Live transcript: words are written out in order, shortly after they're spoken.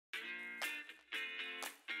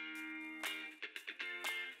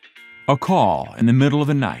A call in the middle of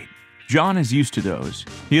the night. John is used to those.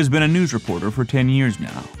 He has been a news reporter for 10 years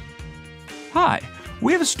now. Hi,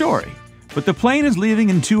 we have a story, but the plane is leaving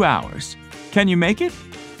in 2 hours. Can you make it?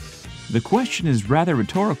 The question is rather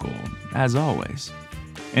rhetorical, as always.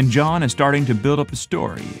 And John is starting to build up a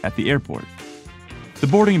story at the airport. The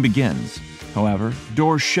boarding begins. However,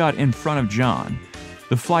 doors shut in front of John.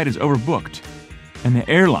 The flight is overbooked, and the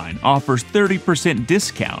airline offers 30%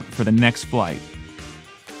 discount for the next flight.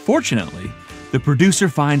 Fortunately, the producer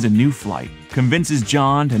finds a new flight, convinces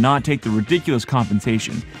John to not take the ridiculous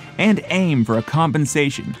compensation, and aim for a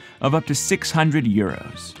compensation of up to 600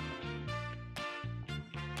 euros.